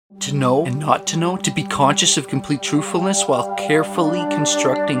To know and not to know, to be conscious of complete truthfulness while carefully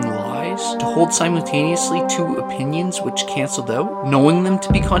constructing lies, to hold simultaneously two opinions which canceled out, knowing them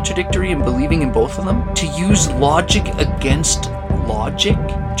to be contradictory and believing in both of them, to use logic against logic,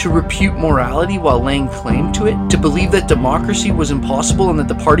 to repute morality while laying claim to it, to believe that democracy was impossible and that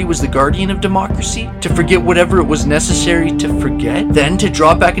the party was the guardian of democracy, to forget whatever it was necessary to forget, then to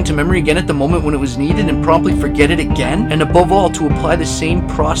draw back into memory again at the moment when it was needed and promptly forget it again, and above all to apply the same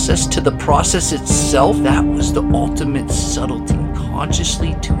process to the process itself. That was the ultimate subtlety,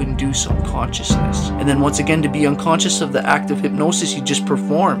 consciously to induce unconsciousness, and then once again to be unconscious of the act of hypnosis you just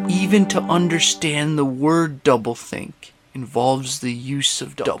performed. Even to understand the word doublethink involves the use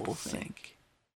of doublethink.